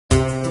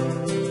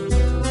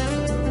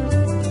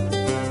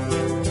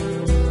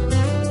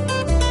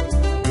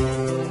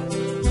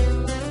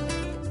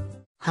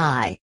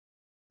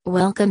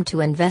Welcome to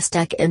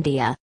Investec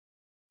India.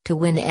 To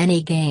win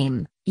any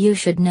game, you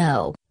should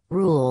know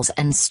rules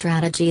and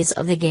strategies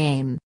of the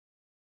game.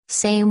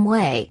 Same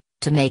way,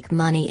 to make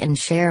money in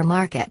share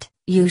market,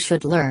 you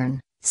should learn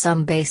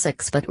some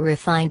basics but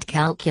refined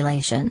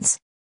calculations.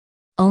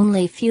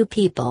 Only few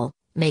people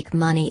make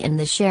money in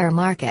the share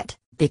market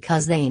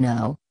because they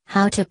know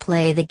how to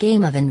play the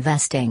game of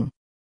investing.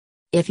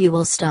 If you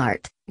will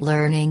start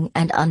learning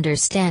and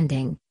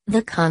understanding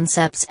the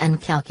concepts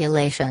and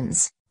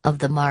calculations of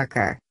the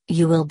marker,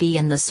 you will be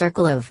in the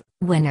circle of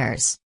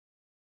winners.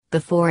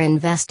 Before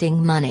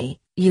investing money,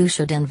 you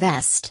should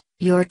invest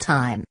your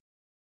time.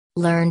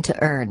 Learn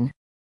to earn.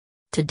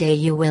 Today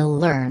you will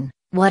learn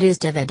what is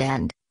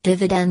dividend,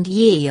 dividend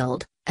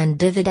yield, and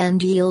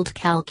dividend yield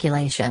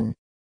calculation.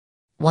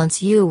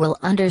 Once you will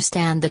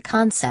understand the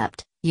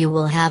concept, you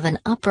will have an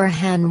upper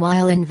hand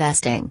while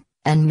investing,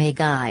 and may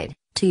guide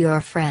to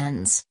your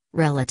friends,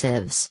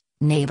 relatives,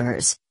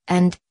 neighbors,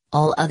 and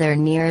all other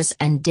nears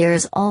and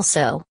dears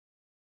also.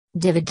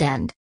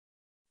 Dividend.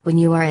 When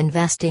you are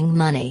investing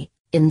money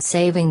in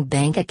saving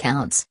bank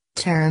accounts,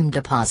 term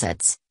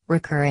deposits,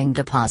 recurring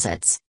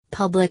deposits,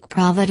 public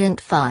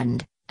provident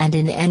fund, and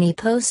in any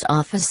post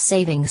office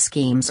saving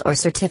schemes or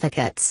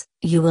certificates,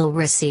 you will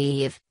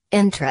receive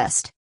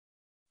interest.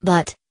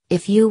 But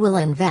if you will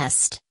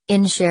invest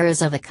in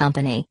shares of a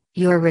company,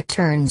 your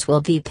returns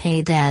will be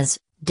paid as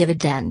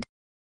dividend.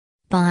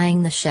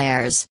 Buying the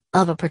shares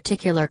of a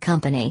particular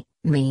company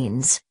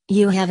means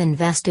you have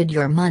invested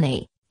your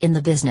money in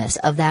the business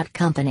of that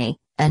company,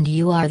 and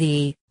you are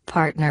the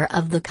partner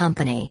of the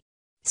company.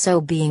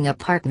 So being a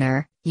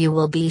partner, you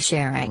will be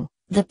sharing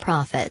the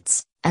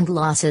profits and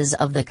losses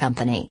of the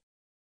company.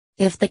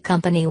 If the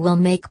company will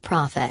make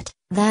profit,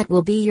 that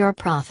will be your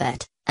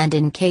profit, and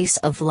in case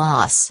of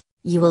loss,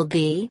 you will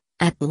be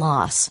at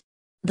loss.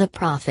 The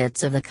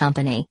profits of the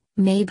company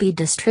may be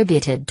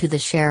distributed to the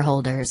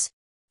shareholders.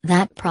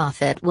 That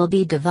profit will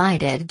be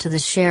divided to the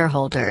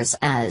shareholders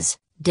as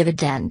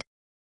dividend.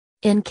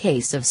 In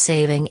case of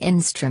saving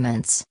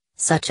instruments,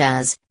 such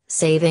as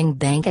saving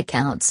bank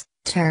accounts,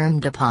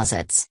 term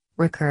deposits,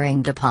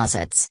 recurring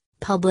deposits,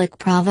 public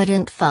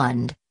provident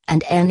fund,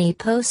 and any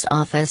post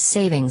office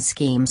savings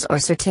schemes or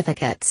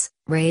certificates,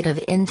 rate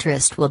of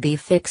interest will be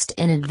fixed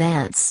in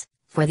advance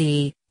for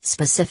the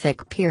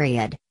specific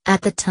period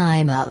at the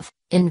time of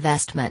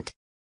investment.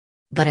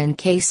 But in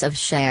case of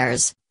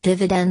shares,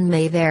 dividend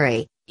may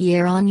vary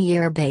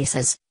year-on-year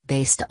basis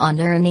based on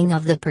earning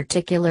of the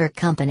particular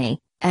company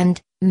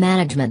and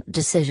management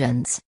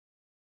decisions.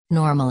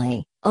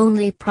 Normally,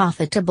 only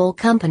profitable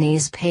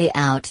companies pay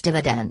out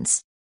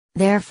dividends.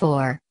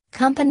 Therefore,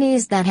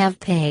 companies that have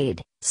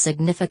paid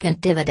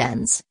significant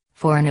dividends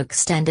for an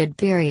extended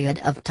period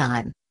of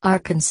time are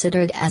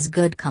considered as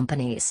good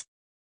companies.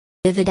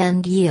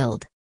 Dividend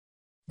yield.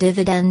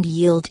 Dividend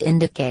yield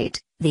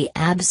indicate the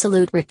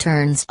absolute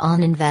returns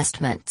on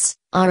investments,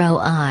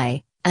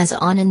 ROI, as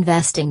on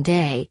investing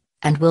day,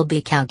 and will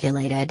be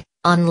calculated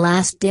on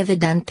last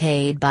dividend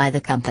paid by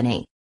the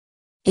company.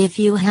 If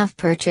you have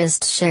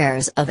purchased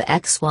shares of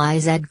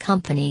XYZ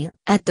company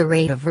at the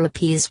rate of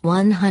rupees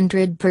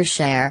 100 per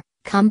share,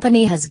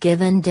 company has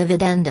given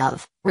dividend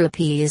of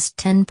rupees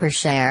 10 per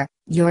share,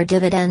 your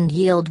dividend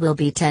yield will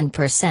be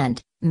 10%,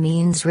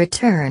 means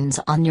returns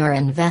on your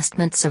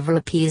investments of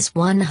rupees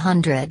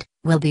 100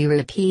 will be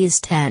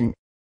rupees 10.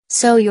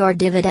 So your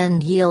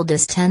dividend yield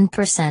is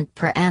 10%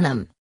 per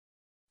annum.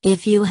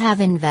 If you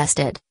have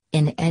invested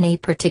in any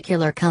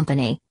particular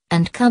company,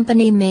 and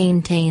company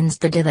maintains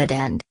the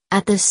dividend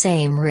at the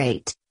same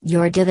rate,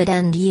 your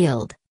dividend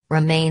yield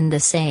remain the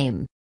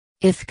same.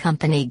 If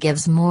company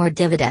gives more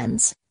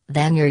dividends,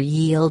 then your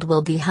yield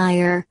will be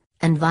higher,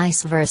 and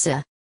vice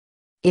versa.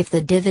 If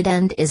the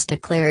dividend is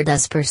declared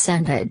as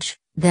percentage,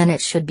 then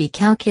it should be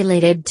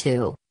calculated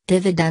to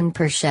dividend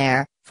per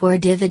share for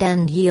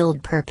dividend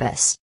yield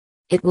purpose.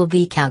 It will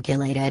be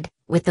calculated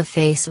with the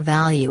face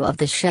value of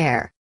the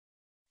share.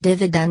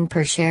 Dividend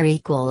per share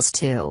equals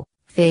to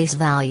face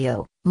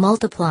value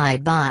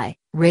multiplied by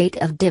rate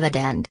of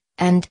dividend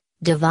and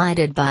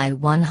divided by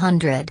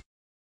 100.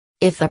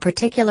 If a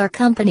particular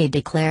company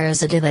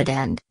declares a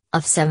dividend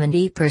of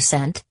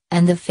 70%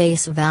 and the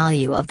face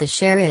value of the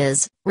share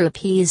is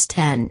rupees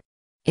 10,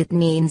 it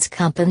means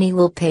company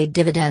will pay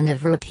dividend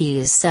of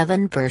rupees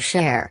 7 per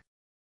share.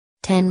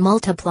 10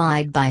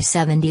 multiplied by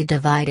 70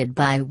 divided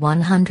by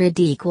 100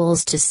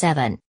 equals to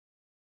 7.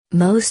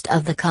 Most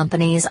of the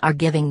companies are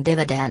giving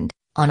dividend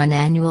on an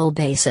annual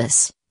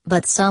basis,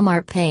 but some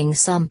are paying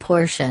some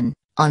portion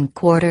on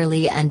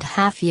quarterly and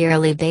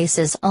half-yearly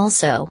basis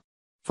also.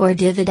 For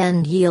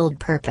dividend yield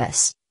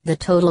purpose, the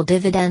total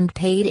dividend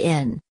paid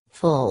in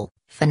full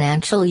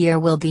financial year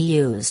will be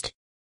used.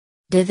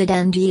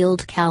 Dividend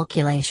yield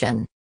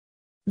calculation.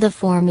 The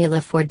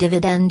formula for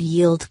dividend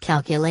yield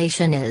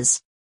calculation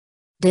is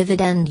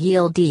dividend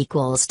yield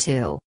equals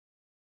to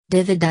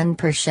dividend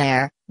per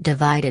share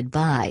divided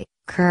by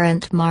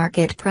current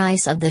market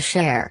price of the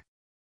share.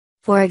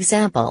 For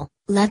example,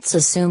 let's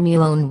assume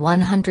you own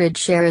 100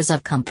 shares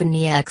of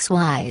company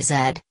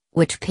XYZ,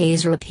 which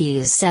pays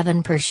rupees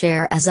 7 per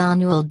share as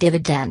annual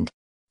dividend.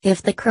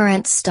 If the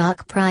current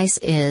stock price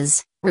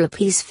is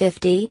rupees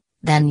 50,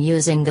 then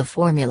using the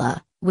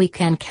formula, we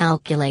can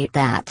calculate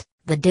that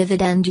the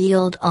dividend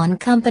yield on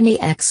company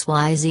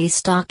XYZ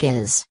stock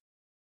is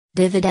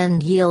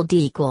dividend yield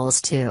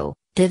equals to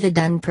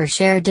dividend per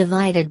share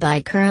divided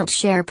by current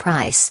share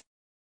price.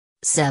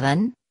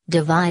 7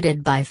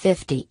 divided by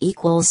 50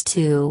 equals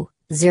to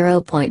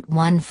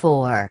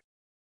 0.14.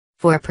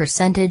 For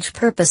percentage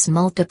purpose,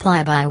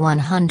 multiply by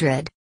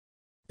 100.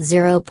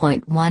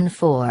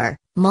 0.14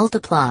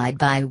 multiplied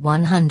by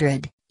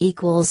 100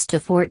 equals to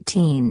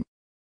 14.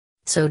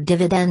 So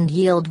dividend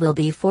yield will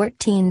be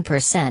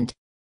 14%.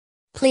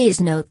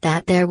 Please note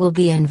that there will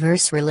be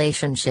inverse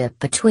relationship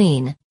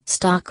between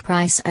stock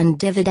price and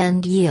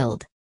dividend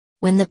yield.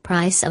 When the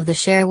price of the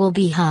share will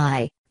be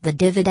high, the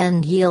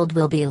dividend yield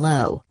will be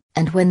low,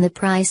 and when the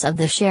price of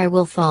the share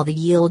will fall, the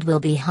yield will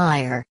be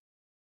higher.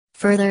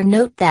 Further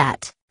note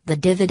that the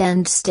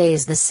dividend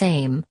stays the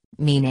same,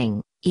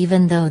 meaning,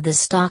 even though the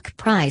stock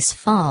price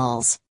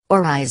falls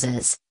or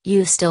rises,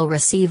 you still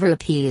receive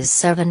rupees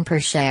 7 per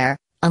share,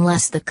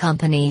 unless the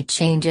company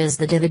changes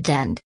the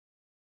dividend.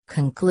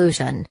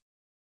 Conclusion.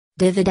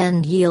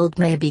 Dividend yield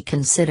may be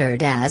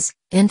considered as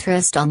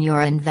interest on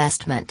your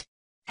investment.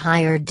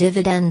 Higher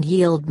dividend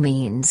yield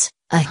means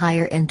a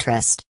higher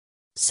interest.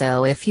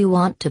 So if you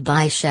want to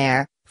buy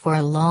share for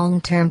a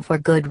long term for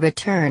good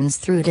returns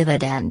through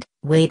dividend,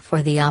 wait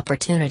for the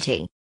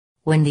opportunity.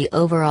 When the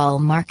overall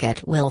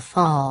market will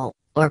fall,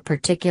 or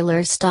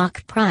particular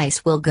stock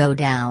price will go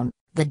down,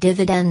 the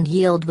dividend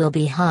yield will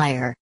be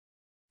higher.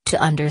 To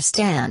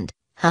understand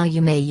how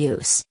you may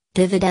use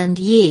dividend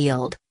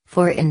yield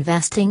for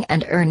investing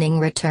and earning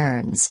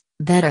returns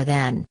better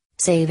than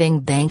saving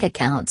bank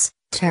accounts,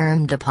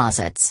 term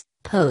deposits,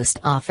 post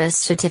office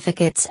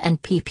certificates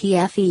and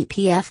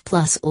PPF/EPF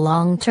plus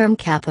long-term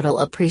capital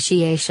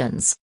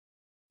appreciations,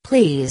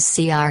 please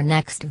see our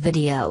next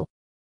video.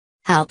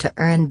 How to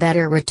earn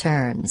better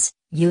returns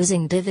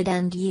using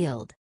dividend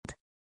yield.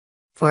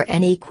 For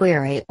any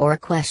query or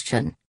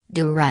question,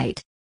 do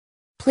write.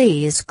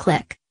 Please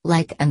click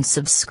like and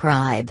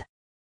subscribe.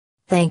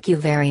 Thank you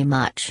very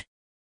much.